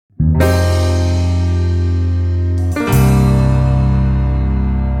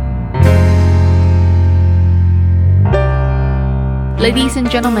Ladies and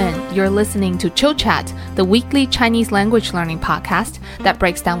gentlemen, you're listening to Chill Chat, the weekly Chinese language learning podcast that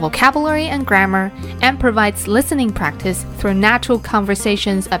breaks down vocabulary and grammar and provides listening practice through natural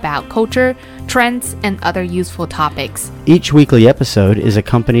conversations about culture, trends, and other useful topics. Each weekly episode is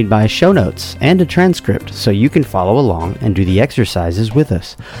accompanied by show notes and a transcript so you can follow along and do the exercises with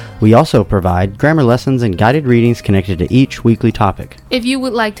us. We also provide grammar lessons and guided readings connected to each weekly topic. If you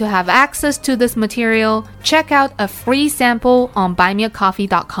would like to have access to this material, check out a free sample on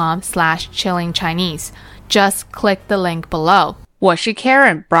buymeacoffee.com/chillingchinese. Just click the link below. 我是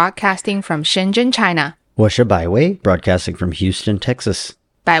Karen, broadcasting from Shenzhen, China. 我是百威, broadcasting from Houston, Texas.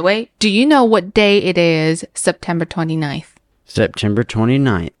 百威, do you know what day it is, September 29th? September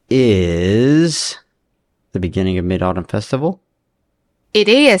 29th is the beginning of Mid-Autumn Festival? It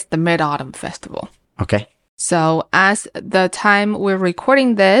is the Mid-Autumn Festival. Okay. So as the time we're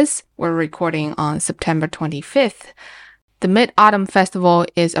recording this, we're recording on September 25th. The Mid-Autumn Festival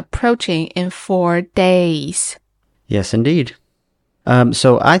is approaching in 4 days. Yes, indeed.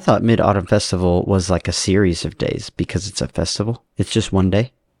 So I thought Mid-Autumn Festival was like a series of days because it's a festival. It's just one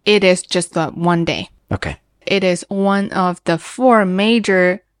day? It is just the one day. Okay. It is one of the 4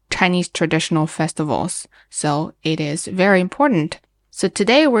 major Chinese traditional festivals. So it is very important. So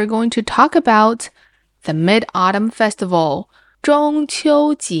today we're going to talk about the Mid-Autumn Festival. 中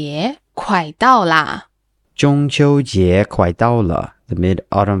秋节快到啦。中秋节快到了. The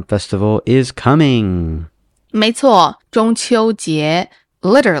Mid-Autumn Festival is coming. 没错，中秋节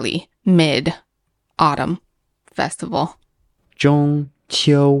literally Mid-Autumn Festival. 中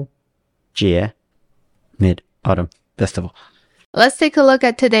秋节 Mid-Autumn Festival. Let's take a look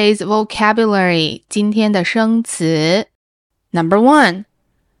at today's vocabulary. 今天的生词 Number 1,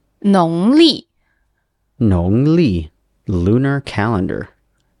 农历. 农历 lunar calendar.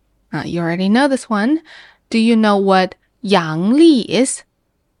 You already know this one. Do you know what 阳历 is?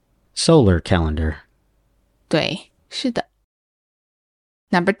 Solar calendar. 对，是的。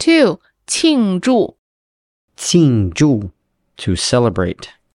Number 2, 庆祝。庆祝 to celebrate.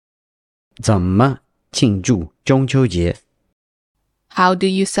 怎么庆祝中秋节? How do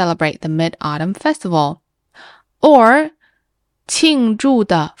you celebrate the Mid-Autumn Festival? Or 庆祝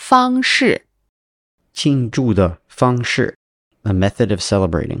的方式。庆祝的方式 a method of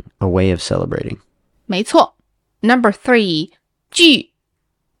celebrating, a way of celebrating. 没错。Number 3, 聚。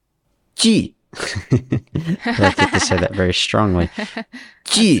聚 I like it to say that very strongly.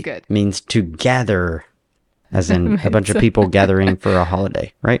 聚 means to gather, as in a bunch of people gathering for a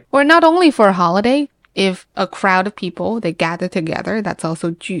holiday, right? Or not only for a holiday. If a crowd of people, they gather together, that's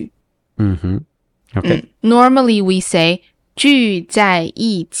also 聚。Mm-hmm. Okay. Normally we say 聚在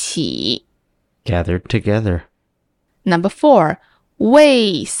一起。Gathered together. Number 4,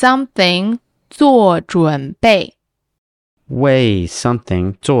 为 something 做准备。为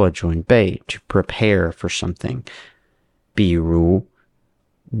something 做准备 to prepare for something. 比如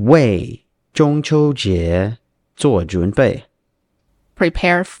为中秋节做准备。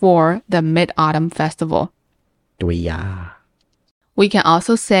Prepare for the Mid-Autumn Festival. 对呀。We can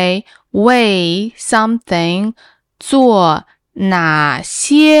also say 为 something 做哪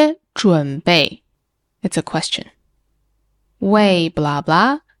些准备。It's a question. 为 blah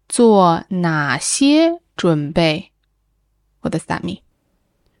blah 做哪些准备。What does that mean?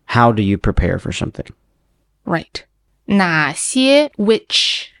 How do you prepare for something? Right. 哪些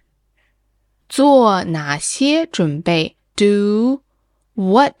which 做哪些准备 do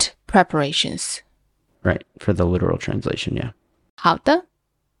what preparations? Right, for the literal translation, yeah. 好的。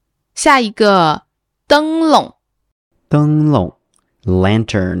下一个灯笼。灯笼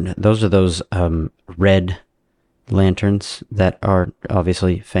lantern. Those are those red lanterns that are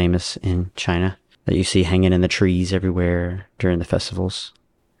obviously famous in China that you see hanging in the trees everywhere during the festivals.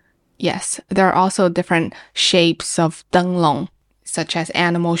 Yes, there are also different shapes of 灯笼, such as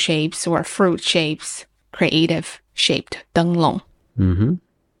animal shapes or fruit shapes, creative shaped 灯笼. Mm-hmm.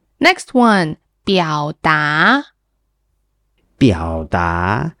 Next one, 表达. 表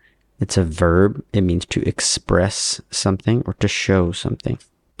达 it's a verb. It means to express something or to show something.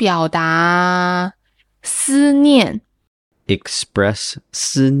 表达思念. Express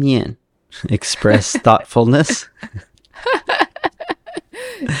思念 express thoughtfulness.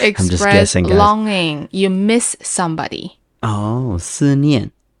 Express I'm just guessing, guys. longing. You miss somebody. Oh, 思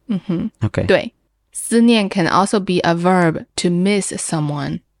念. Mm-hmm. Okay. 对，思念 can also be a verb to miss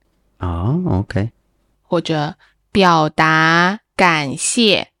someone. Oh, okay. 或者表达感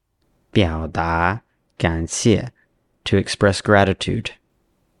谢。表达感谢 to express gratitude.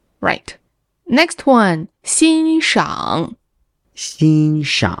 Right. Next one, 欣赏.欣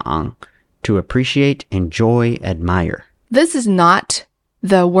赏 to appreciate, enjoy, admire. This is not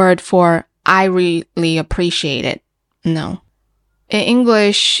the word for I really appreciate it. No. In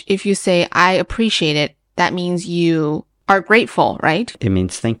English, if you say I appreciate it, that means you are grateful, right? It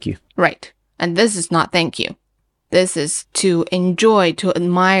means thank you. Right. And this is not thank you. This is to enjoy, to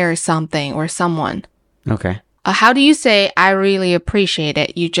admire something or someone. Okay. How do you say I really appreciate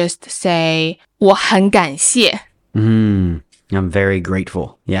it? You just say 我很感谢. I'm very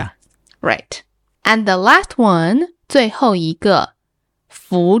grateful. Yeah. Right. And the last one, 最后一个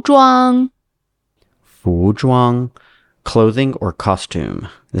服装服装 clothing or costume.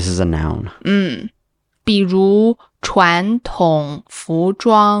 This is a noun. 比如传统服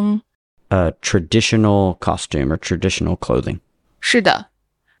装 A traditional costume or traditional clothing. 是的，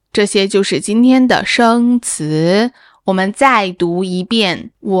这些就是今天的生词。我们再读一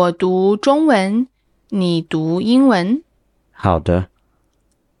遍，我读中文，你读英文。好的。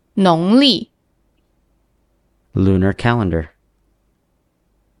农历 Lunar calendar.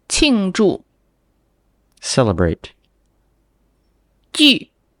 庆祝 Celebrate.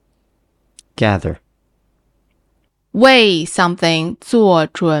 聚 Gather. 为 something 做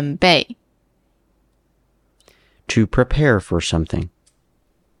准备 To prepare for something.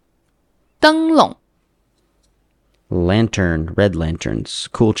 灯笼 Lantern, red lanterns.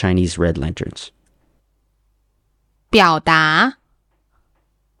 Cool Chinese red lanterns. 表达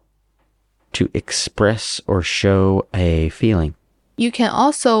To express or show a feeling. You can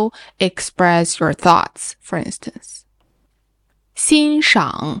also express your thoughts, for instance. 欣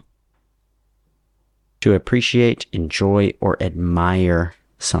赏 To appreciate, enjoy, or admire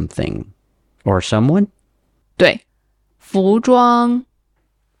something. Or someone. 对，服装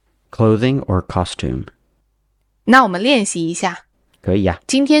Clothing or costume. 那我们练习一下。可以呀。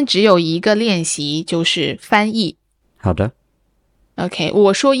今天只有一个练习，就是翻译。好的。OK，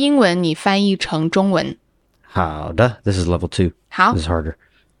 我说英文，你翻译成中文。好的。This is level 2. 好。 This is harder.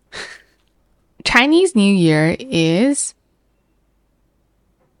 Chinese New Year is...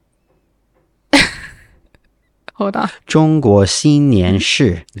 Hold on. 中国新年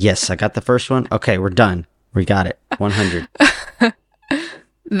是 Yes, I got the first one. Okay, we're done. We got it. 100.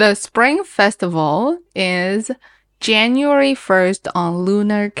 The Spring Festival is January 1st on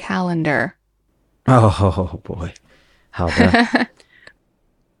lunar calendar. Oh, boy. 好的。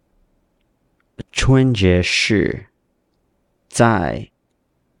春节是在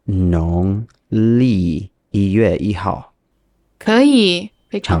农历1月1号。可以，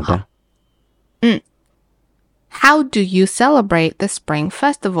非常好。好的。How do you celebrate the Spring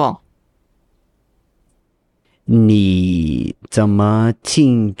Festival? 你怎么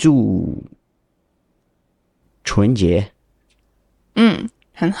庆祝春节？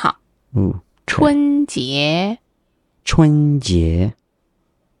很好。哦，春节。春节。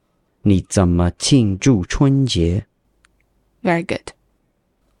你怎么庆祝春节？ Very good.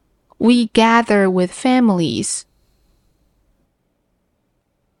 We gather with families.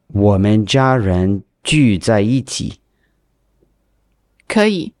 我们家人聚在一起。可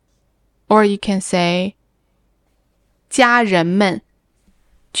以。Or you can say 家人们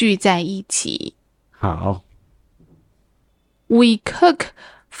聚在一起。好。We cook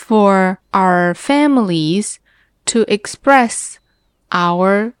for our families to express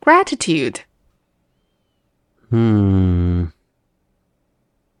our gratitude.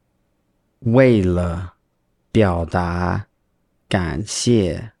 为了表达感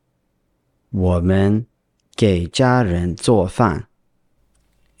谢，我们给家人做饭。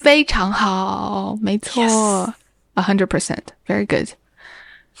非常好，没错。Yes. 100%. Very good.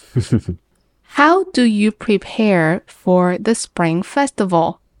 How do you prepare for the Spring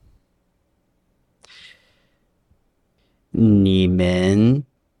Festival? 你们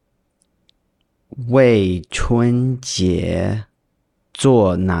为春节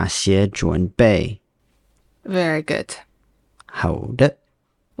做哪些准备？ Very good. 好的。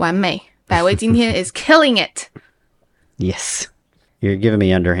完美。百威今天 is killing it. Yes. You're giving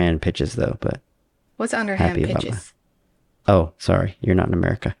me underhand pitches though, but What's underhand happy about pitches? oh, sorry, you're not in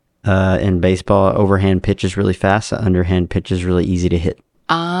America. In baseball, overhand pitch is really fast. Underhand pitch is really easy to hit.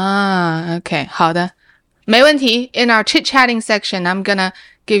 Okay. 好的。没问题。In our chit-chatting section, I'm gonna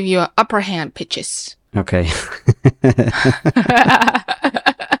give you upper hand pitches. Okay.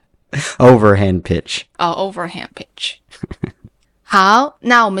 Overhand pitch. Overhand pitch. 好，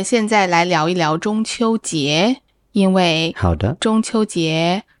那我们现在来聊一聊中秋节，因为好的。中秋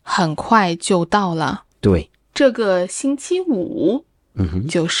节很快就到了。对。这个星期五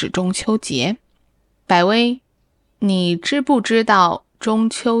就是中秋节。百威，你知不知道中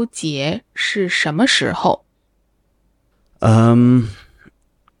秋节是什么时候？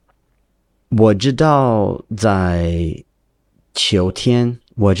我知道在秋天，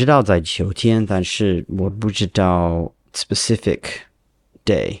我知道在秋天，但是我不知道 specific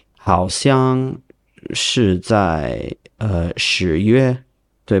day， 好像是在10月，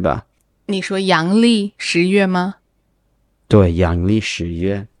对吧？你说阳历10月吗？对，阳历10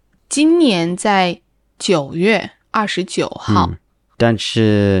月。今年在9月29号。但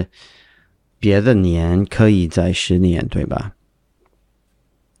是别的年可以在10年，对吧？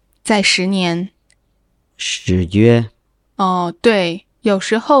在10年。10月。哦，对，有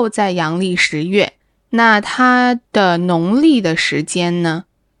时候在阳历10月。那它的农历的时间呢？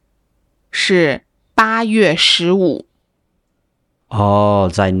是8月15。哦，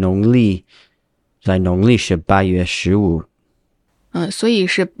在农历是8月15。所以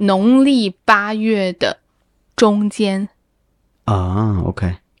是农历8月的中间。啊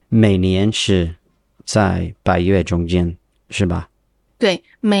OK， 每年是在8月中间，是吧？对，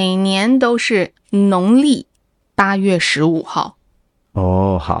每年都是农历8月15号。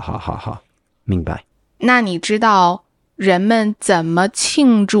哦，好，明白。那你知道人们怎么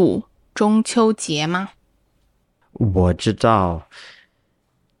庆祝中秋节吗？我知道，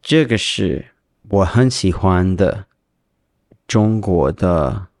这个是我很喜欢的中国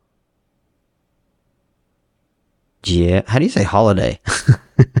的节。How do you say holiday？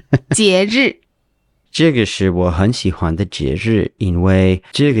 节日。这个是我很喜欢的节日，因为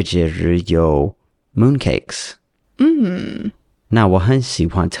这个节日有 mooncakes。那我很喜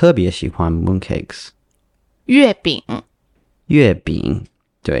欢，特别喜欢 mooncakes。月饼。月饼，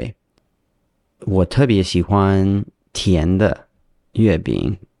对。我特别喜欢甜的月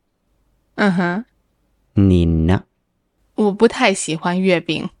饼。你呢？我不太喜欢月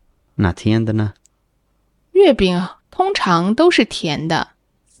饼。那甜的呢？月饼通常都是甜的。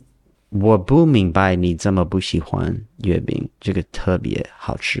我不明白你怎么不喜欢月饼，这个特别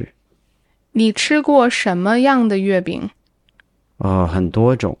好吃。你吃过什么样的月饼？很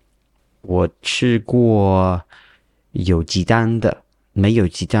多种。我吃过有鸡蛋的，没有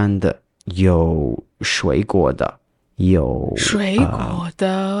鸡蛋的，有水果的，有水果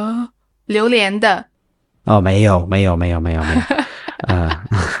的，榴莲的。没有。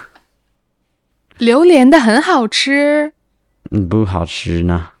榴莲的很好吃。不好吃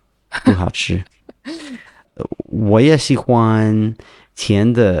呢，不好吃。我也喜欢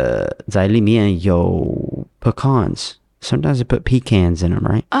甜的，在里面有 pecans。Sometimes you put pecans in them,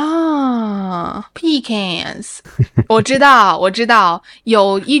 right? Pecans 我知道，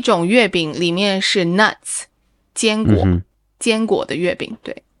有一种月饼里面是 nuts 坚果，坚果的月饼。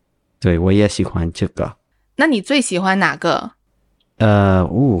对，我也喜欢这个。那你最喜欢哪个？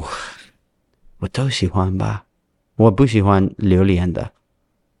我都喜欢吧。我不喜欢榴莲的，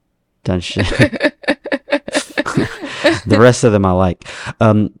但是the rest of them I like。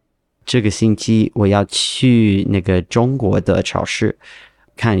这个星期我要去那个中国的超市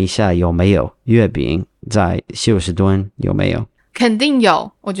看一下有没有月饼，在休斯顿有没有？肯定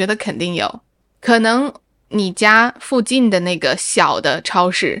有，我觉得肯定有。可能你家附近的那个小的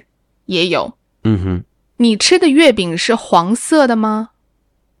超市也有。你吃的月饼是黄色的吗？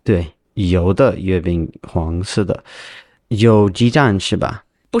对，有的月饼黄色的，有鸡蛋是吧？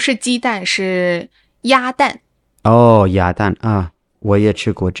不是鸡蛋，是鸭蛋。鸭蛋啊，我也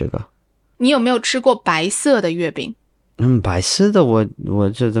吃过这个。你有没有吃过白色的月饼？白色的我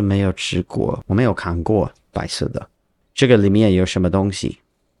真的没有吃过，我没有看过白色的。这个里面有什么东西？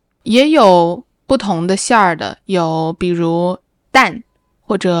也有不同的馅儿的，有比如蛋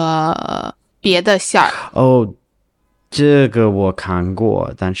或者别的馅儿。这个我看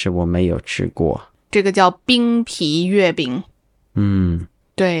过，但是我没有吃过。这个叫冰皮月饼。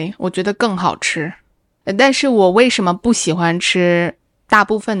对，我觉得更好吃。但是我为什么不喜欢吃大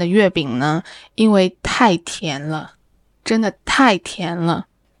部分的月饼呢？因为太甜了，真的太甜了。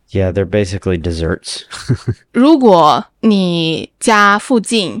Yeah, they're basically desserts. 如果你家附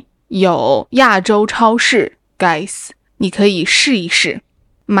近有亚洲超市 ，guys， 你可以试一试，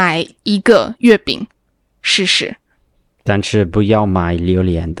买一个月饼试试。但是不要买榴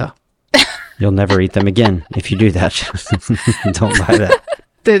莲的。You'll never eat them again if you do that. Don't buy that.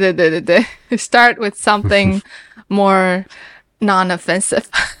 对 Start with something more non-offensive.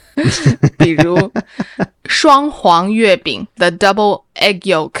 比如双黄月饼 The double egg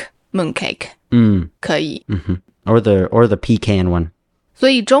yolk mooncake. 可以。Or the pecan one. 所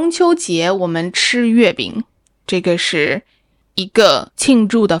以中秋节我们吃月饼，这个是一个庆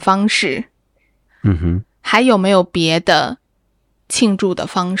祝的方式。还有没有别的庆祝的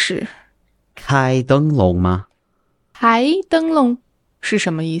方式？开灯笼吗？开灯笼是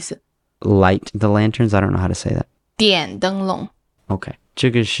什么意思？ Light the lanterns? I don't know how to say that. 点灯笼。OK，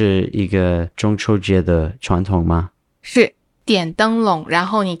 这个是一个中秋节的传统吗？是，点灯笼，然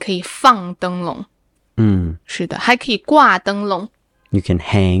后你可以放灯笼。是的，还可以挂灯笼。You can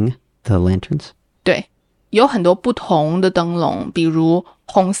hang the lanterns. 对，有很多不同的灯笼，比如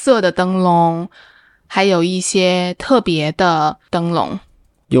红色的灯笼，还有一些特别的灯笼。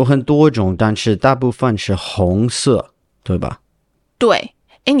有很多种，但是大部分是红色，对吧？对，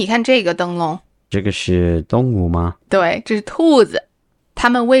诶，你看这个灯笼。这个是动物吗？对，这是兔子。他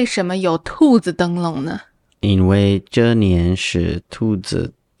们为什么有兔子灯笼呢？因为这年是兔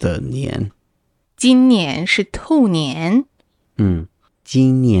子的年。今年是兔年。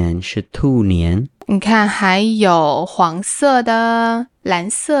今年是兔年。你看，还有黄色的、蓝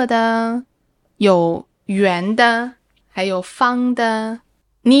色的，有圆的，还有方的。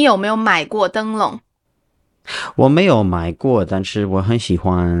你有没有买过灯笼？我没有买过，但是我很喜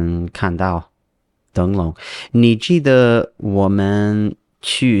欢看到灯笼。你记得我们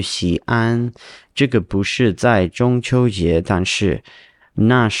去西安，这个不是在中秋节，但是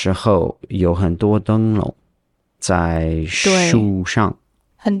那时候有很多灯笼在树上。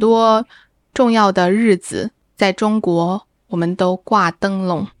很多重要的日子，在中国我们都挂灯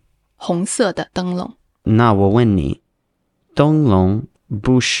笼，红色的灯笼。那我问你，灯笼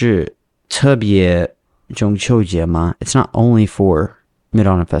不是特别中秋节吗？ It's not only for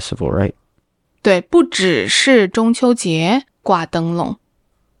Mid-Autumn Festival, right? 对，不只是中秋节挂灯笼。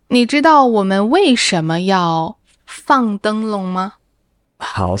你知道我们为什么要放灯笼吗？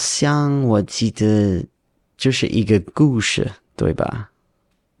好像我记得就是一个故事，对吧？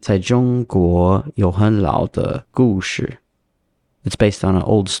在中国有很老的故事。It's based on an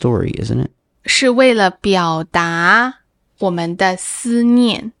old story, isn't it? 是为了表达我们的思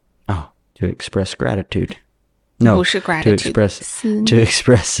念。Oh, to express gratitude. No, 不是 gratitude,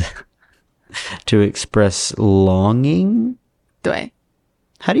 to express longing? 对。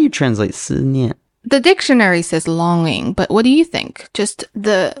How do you translate 思念? The dictionary says longing, but what do you think? Just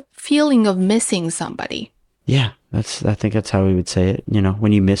the feeling of missing somebody. Yeah, I think that's how we would say it. You know,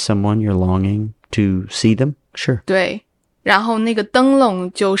 when you miss someone, you're longing to see them. Sure. 对，然后那个灯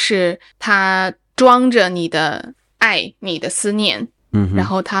笼就是它装着你的爱，你的思念，然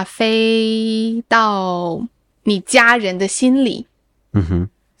后它飞到你家人的心里。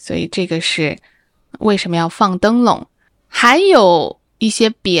所以这个是为什么要放灯笼。还有一些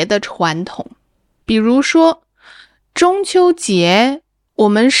别的传统，比如说中秋节我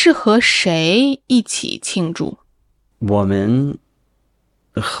们是和谁一起庆祝？我们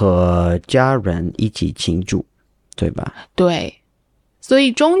和家人一起庆祝，对吧？对，所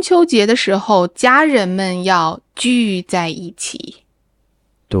以中秋节的时候家人们要聚在一起。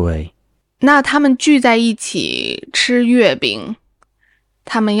对。那他们聚在一起吃月饼，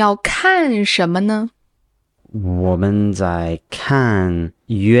他们要看什么呢？我们在看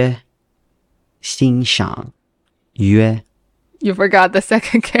月，欣赏月。You forgot the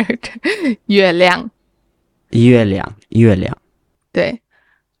second character. 月亮。月亮。对，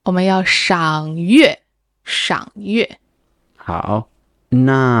我们要赏月。好，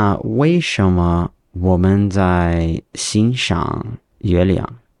那为什么我们在欣赏月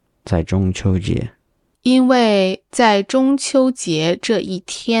亮在中秋节？因为在中秋节这一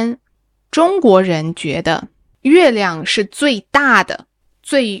天，中国人觉得月亮是最大的、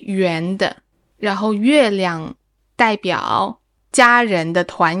最圆的，然后月亮代表家人的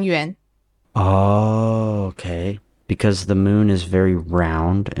团圆。Oh, okay. Because the moon is very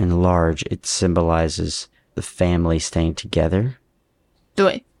round and large, it symbolizes the family staying together.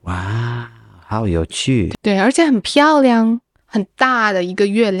 对。哇，好有趣。对，而且很漂亮，很大的一个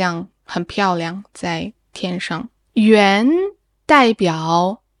月亮，很漂亮，在天上。圆代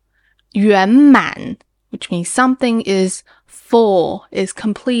表圆满， which means something is full, is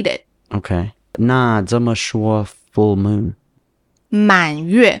completed. Okay. 那怎么说 full moon? 满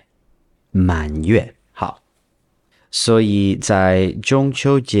月。好。所以在中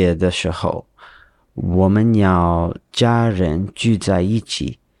秋节的时候，我们要家人聚在一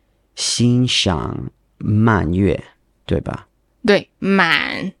起欣赏满月，对吧？对，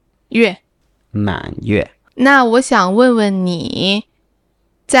满月。那我想问问你，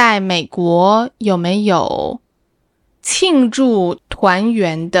在美国有没有庆祝团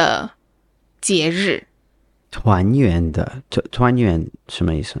圆的节日？团圆什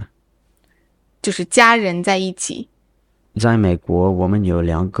么意思？就是家人在一起。在美国我们有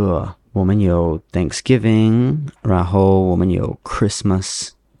两个，我们有 Thanksgiving， 然后我们有 Christmas，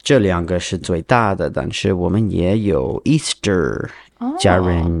 这两个是最大的，但是我们也有 Easter，家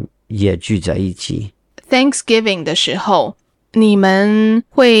人也聚在一起。Thanksgiving 的时候，你们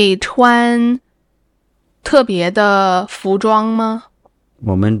会穿特别的服装吗？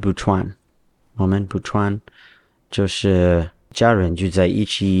我们不穿，就是家人聚在一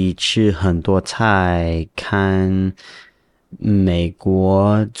起吃很多菜，看美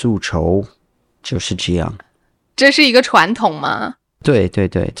国足球，就是这样。这是一个传统吗？对对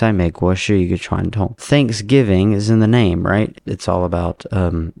对，在美国是一个传统。Thanksgiving is in the name, right? It's all about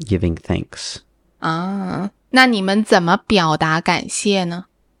giving thanks. 啊，那你们怎么表达感谢呢？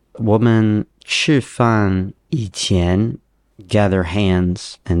我们吃饭以前 gather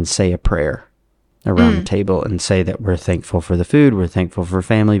hands and say a prayer around the table and say that we're thankful for the food, we're thankful for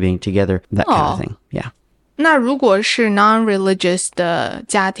family being together, that kind of thing. Yeah. 那如果是 non-religious 的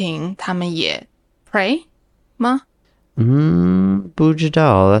家庭，他们也 pray 吗？不知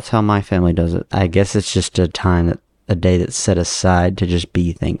道. That's how my family does it. I guess it's just a day that's set aside to just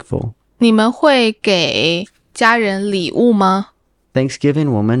be thankful. 你们会给家人礼物吗？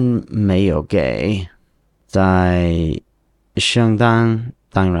 Thanksgiving 我们没有给，在圣诞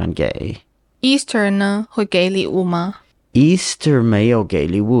当然给。Easter 呢，会给礼物吗？ Easter 没有给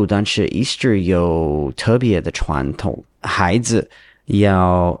礼物，但是 Easter 有特别的传统，孩子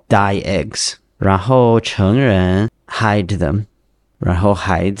要 dye eggs， 然后成人 hide them， 然后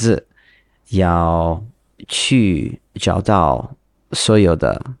孩子要去找到所有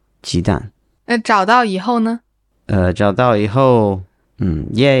的鸡蛋。找到以后呢？找到以后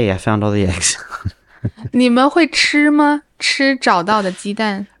，yay, I found all the eggs. 你们会吃吗？吃找到的鸡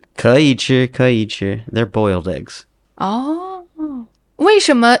蛋？可以吃，可以吃。They're boiled eggs. 哦，为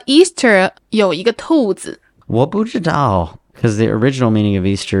什么 Easter 有一个兔子？我不知道。Because the original meaning of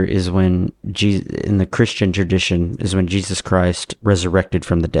Easter is when in the Christian tradition is when Jesus Christ resurrected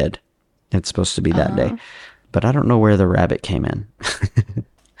from the dead. It's supposed to be that day. But I don't know where the rabbit came in.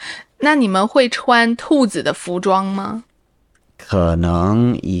 那你们会穿兔子的服装吗？可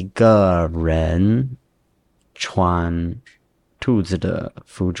能一个人穿兔子的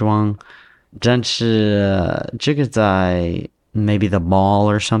服装，但是这个在 maybe the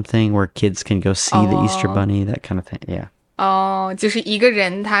mall or something where kids can go see the Easter bunny, that kind of thing. Yeah. 哦，就是一个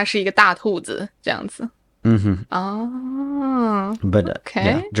人他是一个大兔子这样子。哦 But okay.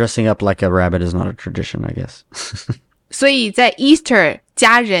 Yeah, dressing up like a rabbit is not a tradition, I guess. 所以在 Easter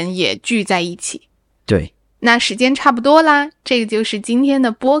家人也聚在一起。对。那时间差不多啦，这个就是今天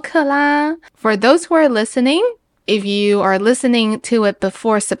的播客啦。For those who are listening, if you are listening to it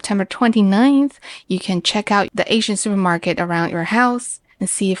before September 29th, you can check out the Asian supermarket around your house and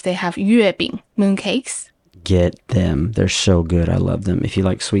see if they have 月饼 mooncakes. Get them. They're so good. I love them. If you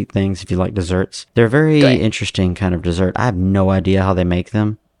like sweet things, if you like desserts, they're very interesting kind of dessert. I have no idea how they make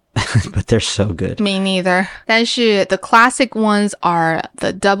them, but they're so good. Me neither. 但是 the classic ones are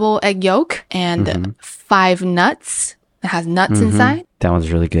the double egg yolk and 5 nuts. It has nuts inside. That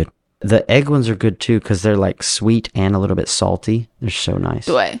one's really good. The egg ones are good too because they're like sweet and a little bit salty. They're so nice.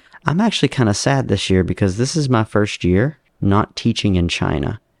 对。I'm actually kind of sad this year because this is my first year not teaching in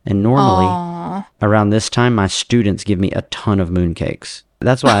China. And normally, around this time, my students give me a ton of mooncakes.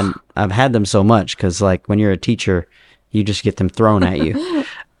 That's why I've had them so much, because like when you're a teacher, you just get them thrown at you.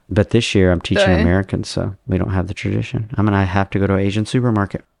 But this year, I'm teaching Americans, so we don't have the tradition. I'm going to have to go to an Asian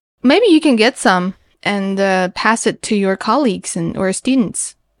supermarket. Maybe you can get some and pass it to your colleagues or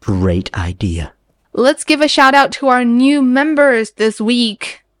students. Great idea. Let's give a shout out to our new members this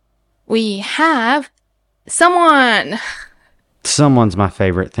week. We have someone... Someone's my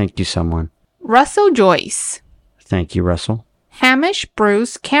favorite. Thank you, someone. Russell Joyce. Thank you, Russell. Hamish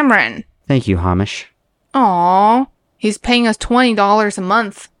Bruce Cameron. Thank you, Hamish. Aww. He's paying us $20 a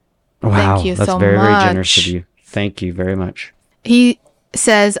month. Wow, Thank you that's so very, much. very generous of you. Thank you very much. He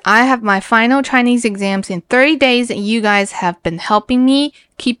says, I have my final Chinese exams in 30 days and you guys have been helping me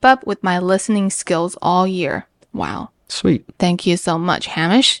keep up with my listening skills all year. Wow. Sweet. Thank you so much,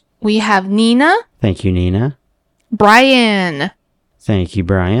 Hamish. We have Nina. Thank you, Nina. Brian. Thank you,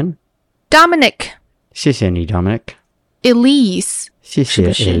 Brian. Dominic. 谢谢你, Dominic. Elise. 谢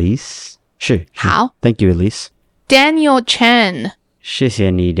谢 Elise. 是. 好. Thank you, Elise. Daniel Chen. 谢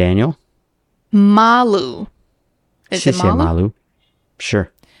谢你, Daniel. Malu. Is it 谢谢 Malu? Malu.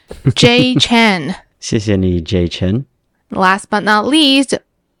 Sure. Jay Chen. 谢谢你, Jay Chen. Last but not least,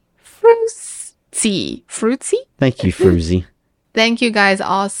 Fruitsy. Fruitsy? Thank you, Fruzy. Thank you guys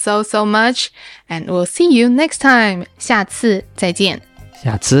all so, so much. And we'll see you next time. 下次再见。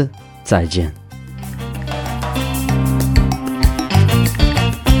下次再见。